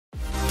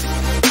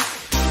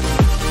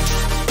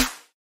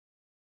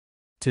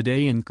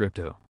Today in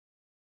crypto.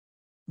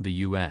 The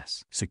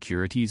U.S.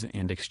 Securities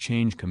and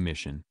Exchange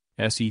Commission,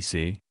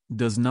 SEC,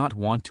 does not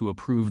want to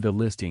approve the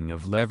listing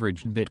of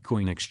leveraged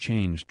Bitcoin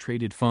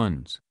exchange-traded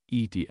funds,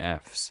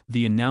 ETFs.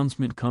 The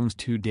announcement comes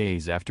 2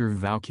 days after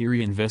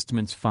Valkyrie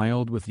Investments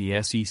filed with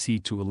the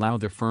SEC to allow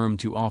the firm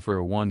to offer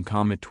a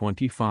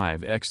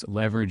 1,25x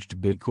leveraged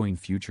Bitcoin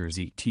futures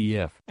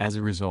ETF. As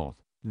a result,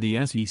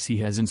 the SEC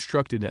has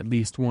instructed at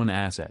least one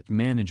asset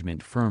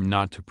management firm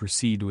not to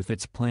proceed with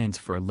its plans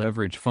for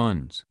leverage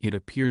funds. It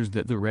appears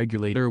that the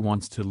regulator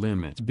wants to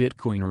limit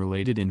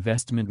Bitcoin-related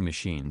investment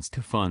machines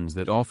to funds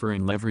that offer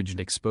leveraged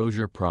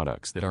exposure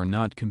products that are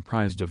not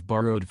comprised of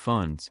borrowed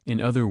funds.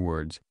 In other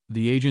words,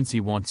 the agency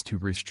wants to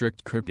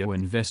restrict crypto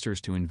investors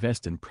to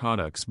invest in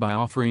products by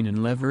offering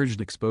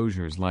unleveraged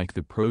exposures like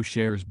the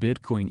ProShares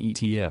Bitcoin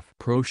ETF.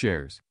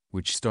 ProShares,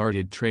 which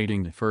started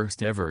trading the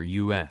first ever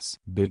U.S.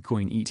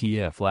 Bitcoin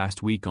ETF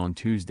last week on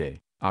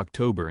Tuesday,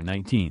 October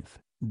 19,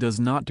 does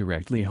not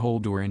directly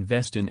hold or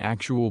invest in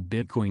actual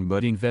Bitcoin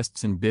but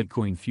invests in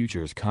Bitcoin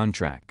futures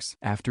contracts.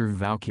 After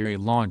Valkyrie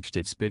launched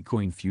its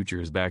Bitcoin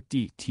futures-backed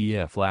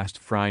ETF last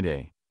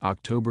Friday,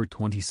 October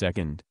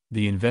 22,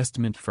 the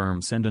investment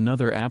firm sent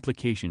another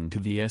application to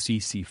the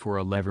SEC for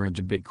a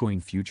leveraged Bitcoin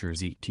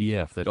futures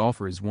ETF that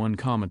offers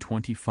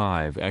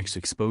 1,25x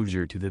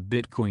exposure to the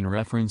Bitcoin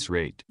reference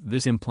rate.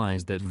 This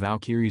implies that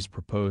Valkyrie's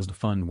proposed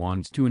fund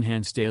wants to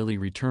enhance daily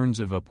returns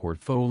of a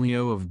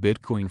portfolio of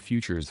Bitcoin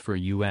futures for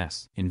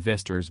U.S.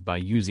 investors by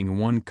using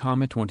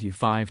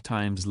 1,25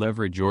 times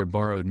leverage or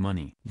borrowed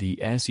money. The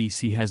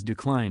SEC has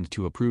declined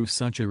to approve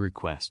such a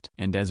request.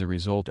 And as a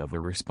result of a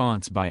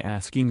response by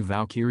asking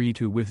Valkyrie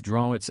to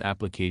withdraw its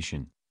application,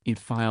 it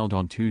filed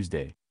on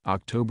Tuesday,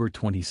 October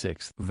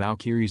 26.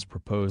 Valkyrie's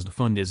proposed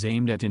fund is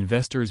aimed at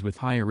investors with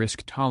high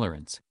risk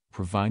tolerance,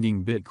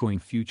 providing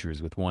Bitcoin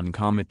futures with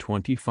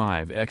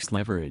 1,25x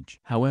leverage.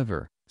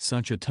 However,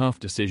 such a tough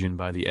decision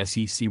by the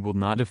SEC will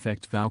not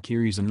affect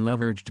Valkyrie's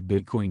unleveraged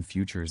Bitcoin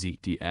futures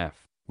ETF,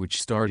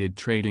 which started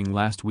trading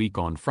last week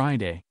on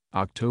Friday,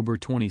 October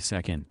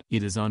 22.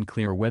 It is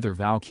unclear whether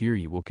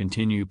Valkyrie will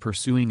continue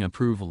pursuing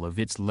approval of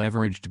its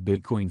leveraged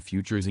Bitcoin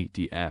futures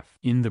ETF.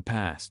 In the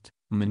past,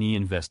 many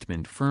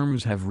investment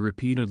firms have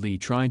repeatedly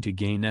tried to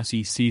gain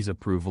SEC's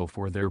approval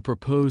for their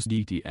proposed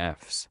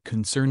ETFs.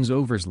 Concerns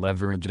over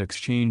leveraged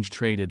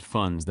exchange-traded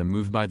funds. The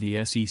move by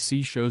the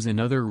SEC shows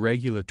another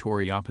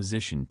regulatory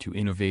opposition to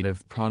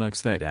innovative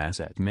products that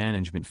asset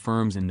management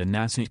firms in the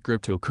nascent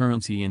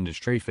cryptocurrency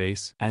industry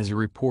face. As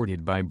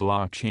reported by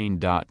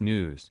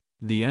blockchain.news,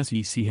 the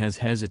SEC has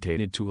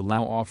hesitated to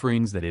allow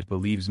offerings that it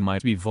believes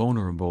might be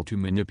vulnerable to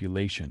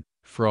manipulation,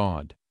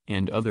 fraud,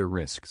 and other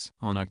risks.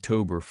 On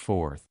October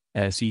 4,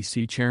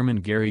 SEC Chairman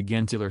Gary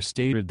Gensler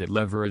stated that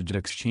leveraged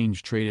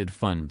exchange-traded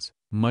funds,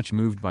 much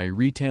moved by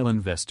retail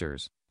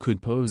investors,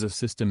 could pose a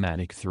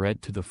systematic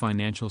threat to the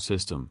financial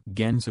system.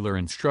 Gensler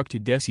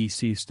instructed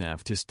SEC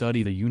staff to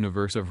study the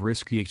universe of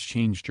risky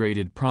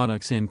exchange-traded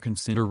products and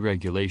consider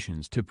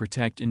regulations to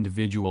protect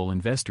individual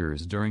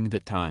investors during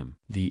that time.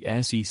 The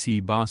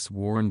SEC boss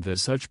warned that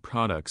such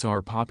products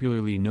are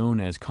popularly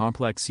known as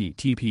complex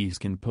ETPs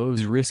can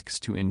pose risks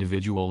to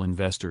individual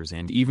investors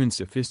and even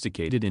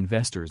sophisticated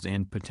investors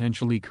and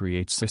potentially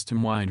create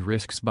system-wide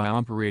risks by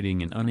operating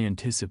in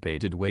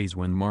unanticipated ways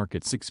when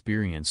markets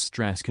experience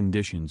stress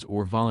conditions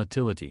or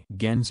volatility.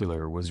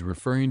 Gensler was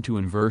referring to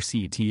inverse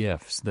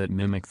ETFs that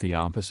mimic the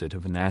opposite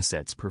of an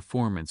asset's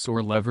performance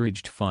or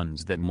leveraged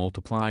funds that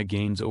multiply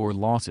gains or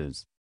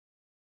losses.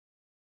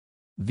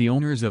 The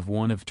owners of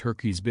one of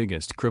Turkey's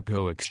biggest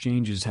crypto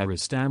exchanges have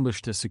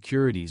established a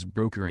securities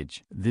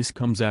brokerage. This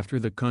comes after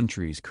the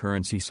country's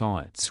currency saw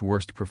its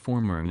worst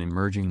performer in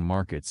emerging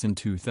markets in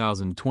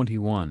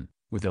 2021.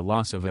 With a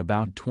loss of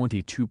about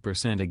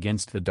 22%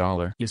 against the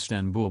dollar.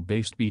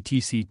 Istanbul-based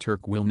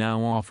BtcTurk will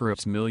now offer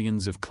its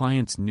millions of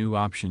clients new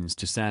options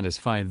to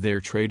satisfy their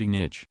trading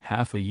itch.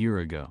 Half a year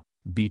ago,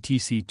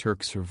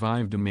 BtcTurk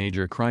survived a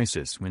major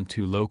crisis when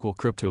 2 local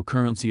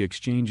cryptocurrency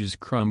exchanges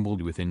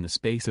crumbled within the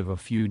space of a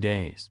few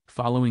days.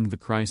 Following the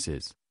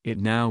crisis, it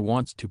now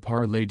wants to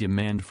parlay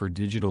demand for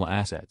digital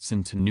assets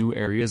into new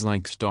areas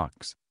like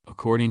stocks,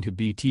 according to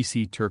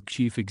BtcTurk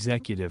Chief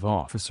Executive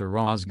Officer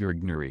Özgür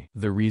Güngören.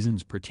 The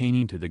reasons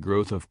pertaining to the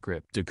growth of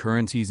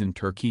cryptocurrencies in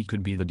Turkey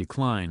could be the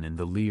decline in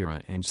the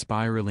lira and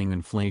spiraling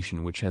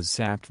inflation which has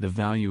sapped the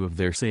value of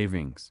their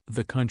savings.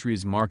 The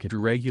country's market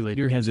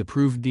regulator has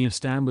approved the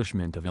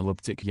establishment of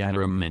Elliptic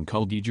Yatırım and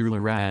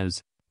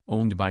Kuldurlar,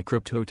 owned by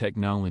crypto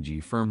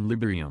technology firm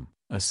Liberium,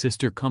 a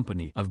sister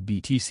company of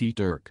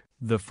BtcTurk.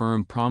 The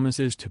firm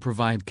promises to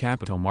provide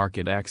capital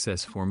market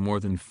access for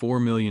more than 4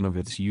 million of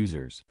its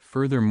users.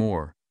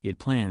 Furthermore, it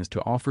plans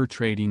to offer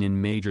trading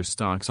in major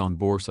stocks on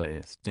Borsa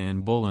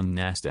Istanbul and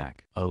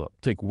Nasdaq.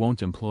 Elliptic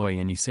won't employ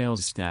any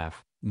sales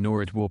staff,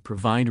 nor it will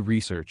provide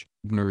research,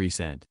 Güngören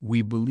said.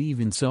 We believe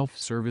in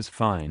self-service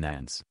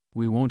finance.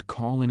 We won't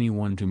call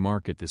anyone to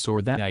market this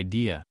or that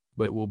idea,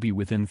 but will be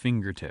within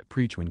fingertip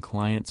reach when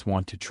clients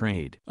want to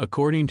trade.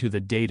 According to the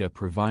data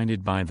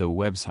provided by the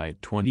website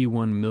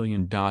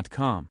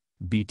 21million.com,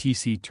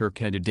 BTcTurk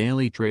had a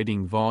daily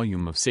trading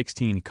volume of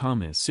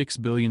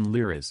 16.6 billion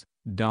liras,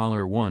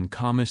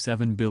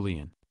 $1.7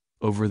 billion,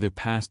 over the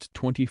past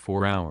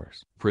 24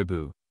 hours.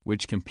 Prabhu,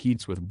 which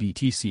competes with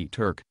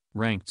BTcTurk,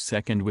 ranked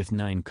second with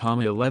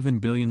 9.11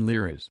 billion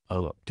liras.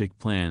 Elliptic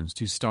plans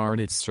to start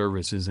its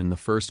services in the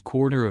first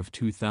quarter of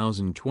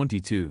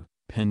 2022,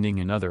 pending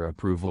another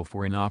approval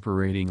for an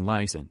operating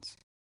license.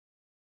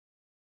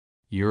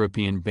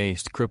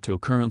 European-based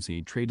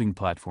cryptocurrency trading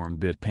platform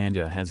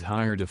BitPanda has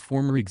hired a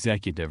former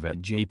executive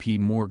at JP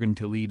Morgan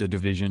to lead a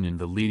division in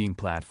the leading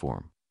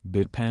platform,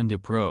 BitPanda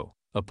Pro,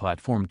 a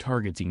platform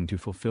targeting to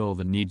fulfill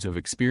the needs of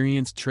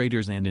experienced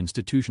traders and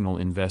institutional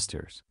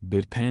investors.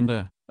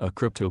 BitPanda, a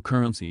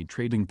cryptocurrency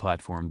trading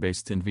platform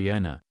based in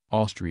Vienna,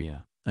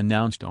 Austria,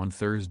 announced on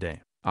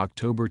Thursday,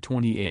 October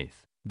 28,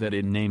 that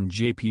it named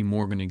JP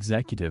Morgan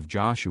executive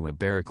Joshua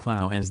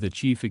Barraclough as the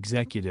chief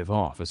executive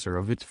officer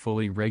of its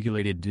fully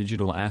regulated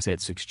digital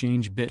assets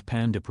exchange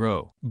BitPanda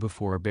Pro.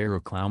 Before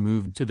Barraclough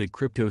moved to the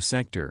crypto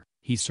sector,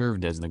 he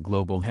served as the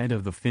global head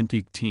of the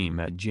fintech team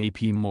at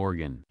JP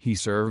Morgan. He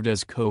served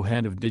as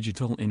co-head of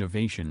digital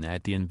innovation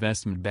at the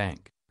investment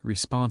bank,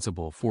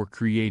 responsible for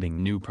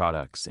creating new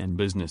products and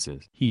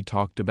businesses. He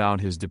talked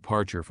about his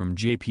departure from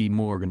JP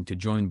Morgan to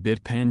join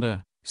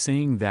BitPanda,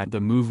 saying that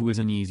the move was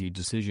an easy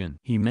decision.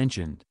 He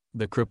mentioned,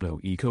 "The crypto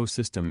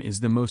ecosystem is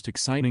the most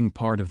exciting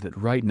part of it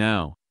right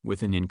now,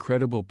 with an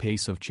incredible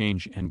pace of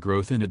change and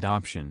growth in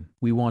adoption.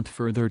 We want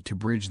further to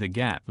bridge the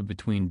gap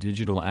between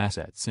digital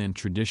assets and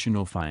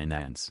traditional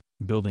finance,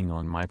 building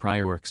on my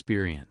prior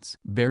experience."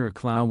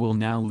 Barraclough will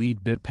now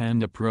lead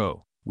BitPanda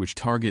Pro, which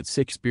targets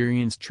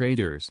experienced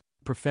traders,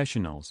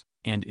 professionals,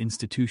 and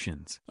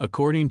institutions.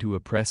 According to a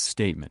press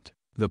statement,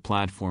 the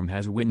platform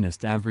has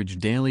witnessed average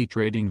daily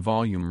trading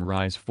volume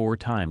rise 4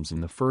 times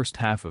in the first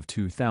half of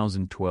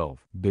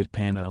 2012.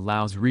 BitPanda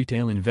allows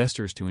retail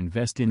investors to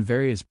invest in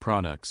various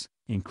products,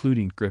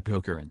 including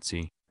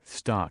cryptocurrency,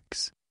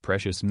 stocks,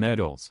 precious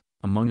metals,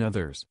 among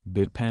others.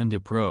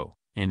 BitPanda Pro,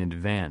 an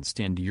advanced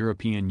and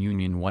European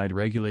Union-wide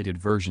regulated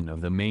version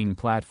of the main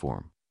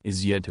platform,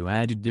 is yet to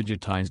add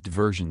digitized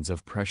versions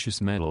of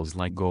precious metals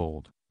like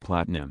gold,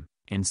 platinum,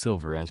 and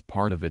silver as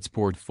part of its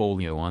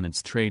portfolio on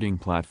its trading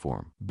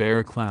platform.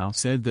 Barraclough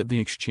said that the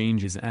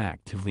exchange is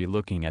actively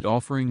looking at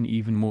offering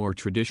even more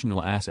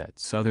traditional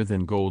assets other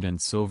than gold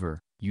and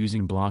silver,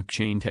 using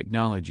blockchain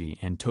technology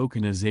and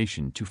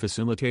tokenization to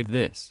facilitate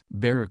this.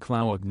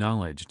 Barraclough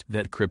acknowledged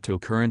that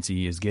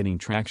cryptocurrency is getting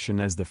traction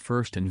as the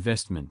first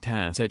investment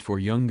asset for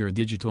younger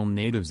digital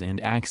natives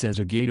and acts as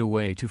a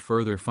gateway to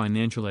further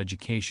financial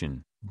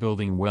education,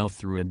 building wealth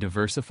through a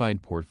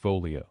diversified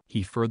portfolio.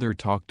 He further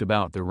talked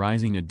about the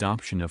rising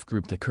adoption of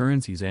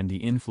cryptocurrencies and the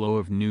inflow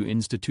of new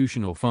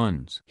institutional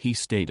funds. He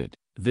stated,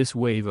 "This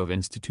wave of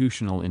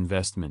institutional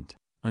investment,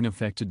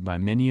 unaffected by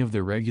many of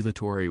the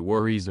regulatory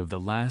worries of the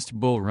last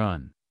bull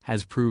run,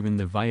 has proven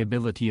the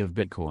viability of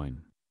Bitcoin,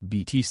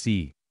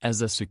 BTC,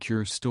 as a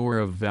secure store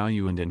of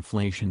value and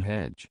inflation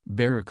hedge."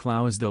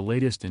 Barraclough is the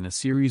latest in a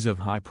series of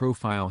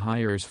high-profile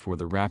hires for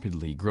the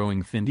rapidly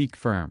growing fintech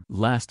firm.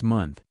 Last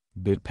month,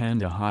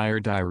 BitPanda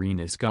hired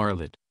Irina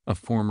Scarlett, a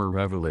former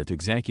Revolut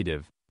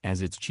executive,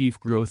 as its chief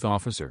growth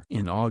officer.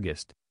 In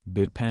August,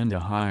 BitPanda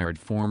hired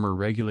former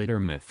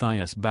regulator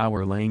Matthias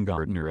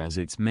Bauer-Langgartner as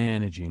its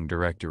managing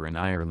director in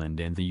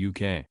Ireland and the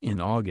UK. In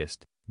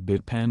August,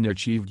 BitPanda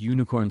achieved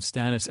unicorn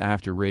status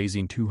after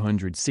raising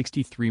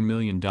 $263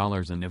 million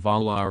in a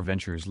Valar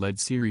Ventures-led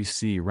Series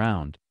C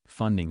round,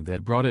 funding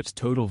that brought its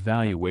total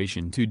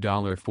valuation to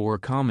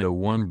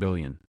 $4.1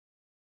 billion.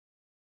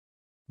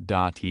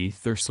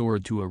 Ether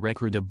soared to a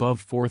record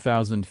above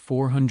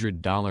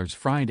 $4,400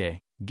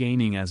 Friday,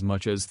 gaining as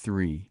much as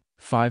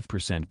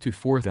 3.5% to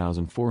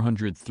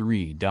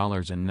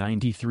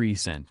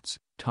 $4,403.93,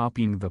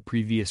 topping the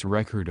previous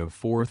record of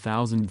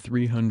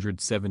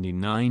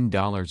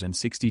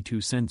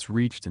 $4,379.62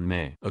 reached in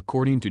May.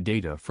 According to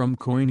data from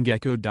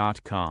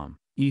CoinGecko.com,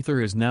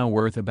 Ether is now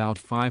worth about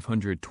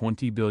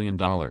 $520 billion.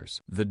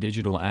 The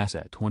digital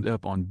asset went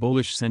up on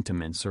bullish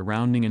sentiment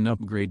surrounding an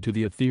upgrade to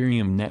the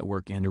Ethereum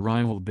network and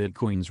rival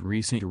Bitcoin's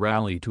recent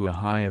rally to a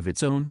high of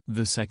its own.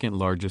 The second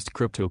largest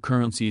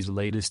cryptocurrency's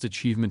latest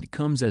achievement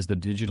comes as the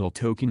digital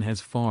token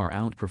has far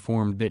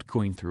outperformed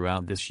Bitcoin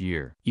throughout this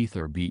year.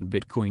 Ether beat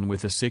Bitcoin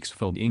with a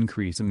 6-fold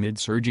increase amid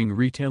surging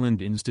retail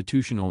and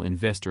institutional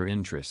investor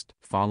interest.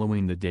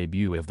 Following the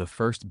debut of the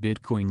first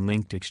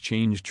Bitcoin-linked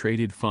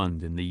exchange-traded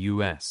fund in the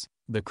U.S.,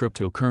 the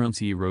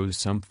cryptocurrency rose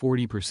some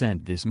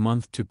 40% this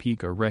month to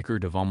peak a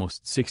record of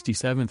almost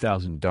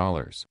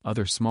 $67,000.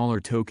 Other smaller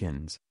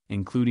tokens,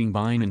 including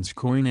Binance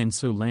Coin and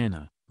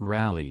Solana,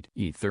 rallied.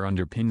 Ether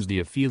underpins the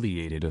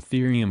affiliated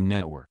Ethereum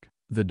network,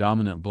 the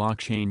dominant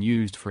blockchain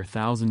used for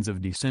thousands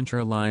of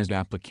decentralized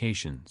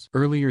applications.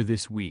 Earlier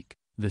this week,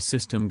 the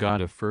system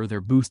got a further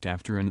boost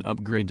after an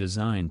upgrade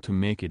designed to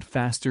make it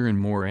faster and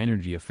more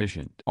energy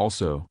efficient.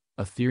 Also,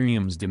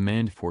 Ethereum's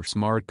demand for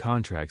smart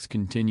contracts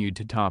continued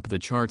to top the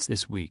charts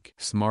this week.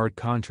 Smart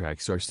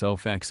contracts are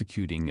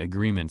self-executing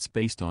agreements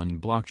based on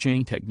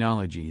blockchain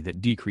technology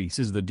that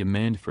decreases the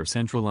demand for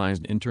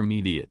centralized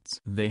intermediates.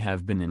 They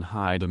have been in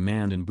high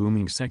demand in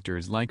booming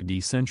sectors like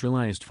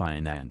decentralized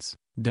finance,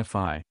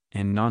 DeFi,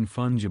 and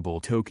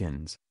non-fungible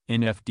tokens,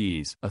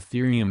 NFTs.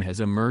 Ethereum has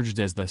emerged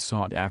as the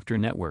sought-after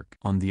network.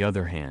 On the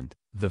other hand,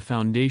 the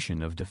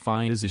foundation of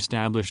DeFi is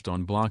established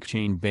on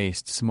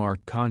blockchain-based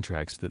smart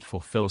contracts that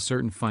fulfill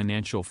certain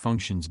financial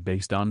functions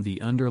based on the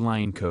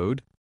underlying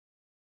code.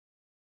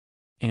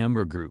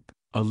 Amber Group,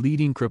 a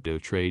leading crypto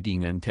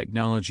trading and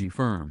technology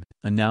firm,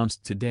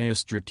 announced today a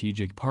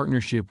strategic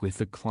partnership with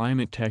the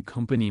climate tech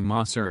company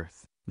Moss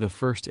Earth, the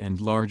first and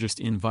largest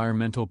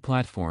environmental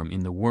platform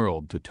in the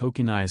world to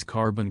tokenize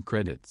carbon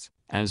credits.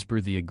 As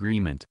per the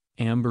agreement,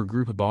 Amber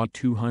Group bought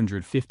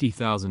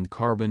 250,000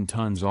 carbon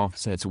tons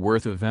offsets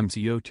worth of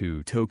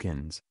MCO2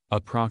 tokens,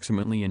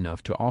 approximately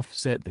enough to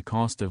offset the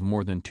cost of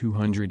more than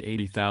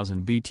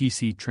 280,000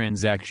 BTC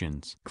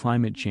transactions.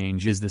 Climate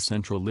change is the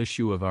central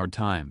issue of our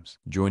times.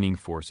 Joining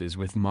forces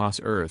with Moss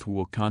Earth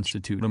will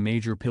constitute a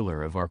major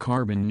pillar of our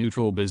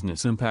carbon-neutral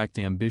business impact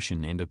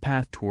ambition and a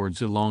path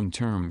towards a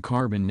long-term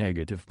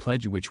carbon-negative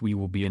pledge which we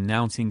will be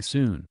announcing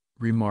soon,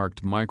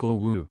 remarked Michael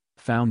Wu,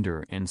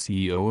 founder and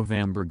CEO of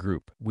Amber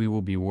Group. We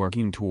will be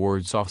working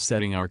towards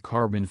offsetting our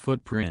carbon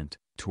footprint,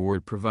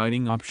 toward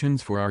providing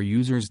options for our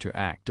users to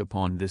act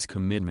upon this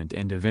commitment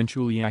and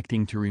eventually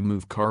acting to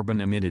remove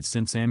carbon emitted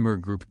since Amber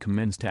Group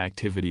commenced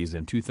activities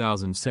in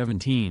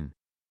 2017.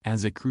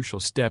 As a crucial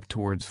step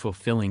towards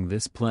fulfilling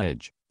this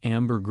pledge,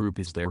 Amber Group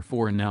is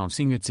therefore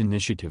announcing its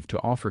initiative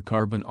to offer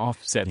carbon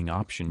offsetting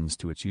options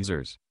to its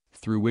users,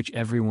 through which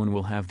everyone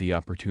will have the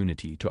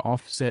opportunity to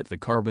offset the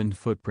carbon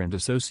footprint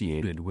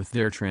associated with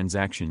their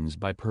transactions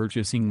by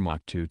purchasing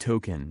MOC2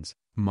 tokens,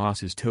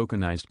 Moss's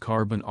tokenized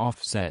carbon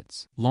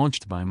offsets.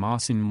 Launched by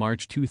Moss in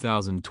March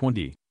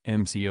 2020,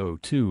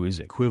 MCO2 is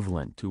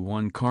equivalent to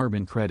 1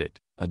 carbon credit,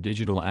 a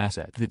digital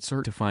asset that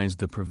certifies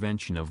the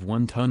prevention of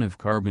 1 ton of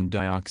carbon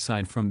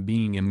dioxide from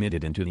being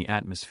emitted into the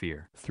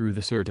atmosphere. Through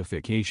the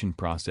certification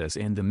process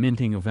and the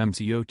minting of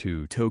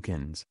MCO2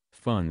 tokens,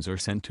 funds are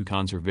sent to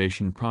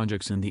conservation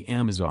projects in the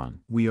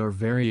Amazon. We are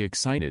very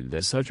excited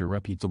that such a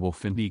reputable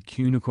fintech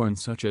unicorn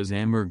such as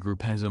Amber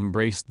Group has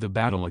embraced the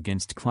battle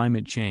against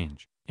climate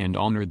change, and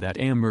honored that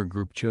Amber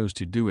Group chose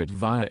to do it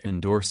via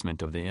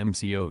endorsement of the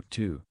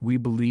MCO2. We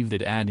believe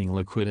that adding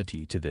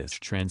liquidity to this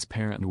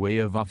transparent way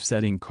of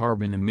offsetting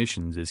carbon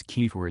emissions is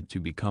key for it to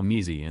become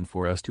easy and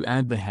for us to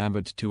add the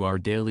habit to our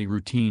daily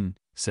routine,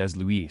 says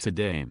Luis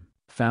Adame,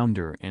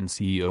 founder and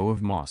CEO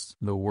of Moss.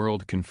 The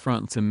world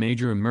confronts a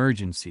major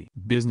emergency.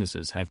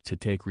 Businesses have to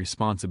take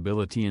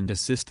responsibility and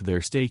assist their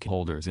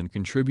stakeholders in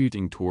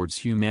contributing towards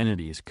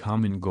humanity's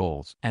common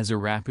goals. As a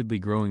rapidly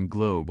growing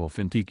global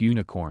fintech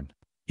unicorn,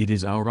 it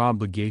is our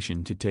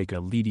obligation to take a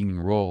leading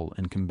role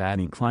in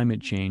combating climate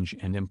change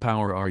and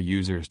empower our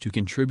users to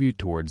contribute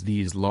towards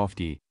these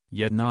lofty,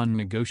 yet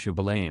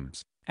non-negotiable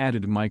aims,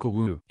 added Michael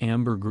Wu.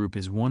 Amber Group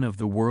is one of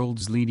the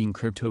world's leading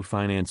crypto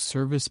finance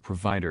service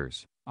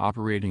providers,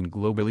 operating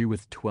globally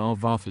with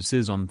 12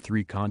 offices on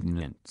 3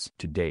 continents.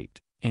 To date,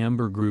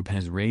 Amber Group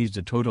has raised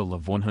a total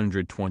of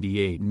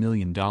 $128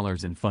 million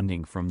in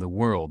funding from the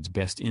world's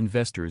best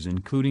investors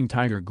including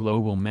Tiger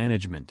Global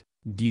Management,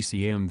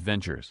 DCM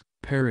Ventures,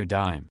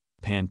 Paradigm,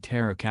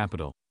 Pantera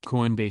Capital,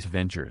 Coinbase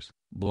Ventures,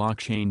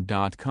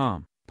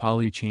 Blockchain.com,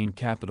 Polychain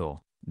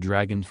Capital,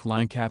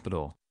 Dragonfly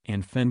Capital,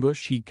 and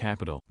Fenbush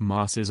Capital.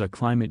 Moss is a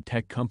climate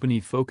tech company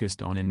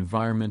focused on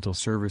environmental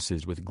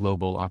services with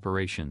global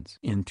operations.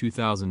 In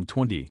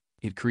 2020,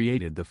 it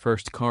created the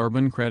first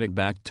carbon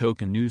credit-backed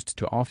token used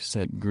to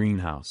offset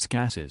greenhouse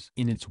gases.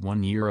 In its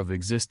 1 year of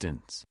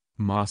existence,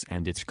 Moss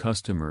and its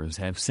customers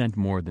have sent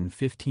more than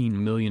 $15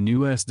 million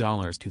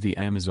to the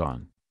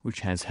Amazon,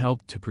 which has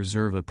helped to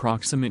preserve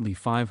approximately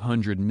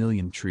 500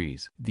 million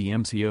trees. The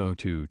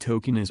MCO2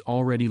 token is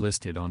already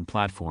listed on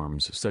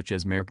platforms such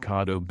as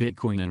Mercado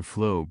Bitcoin and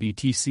Flow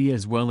BTC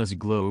as well as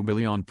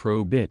globally on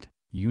Probit,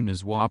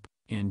 Uniswap,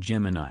 and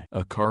Gemini.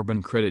 A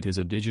carbon credit is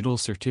a digital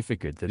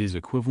certificate that is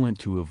equivalent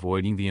to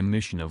avoiding the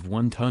emission of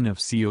 1 ton of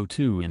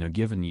CO2 in a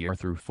given year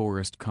through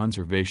forest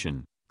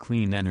conservation,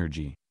 clean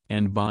energy,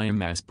 and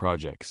biomass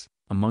projects,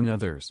 among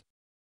others.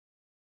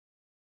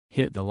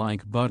 Hit the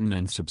like button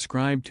and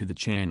subscribe to the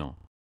channel.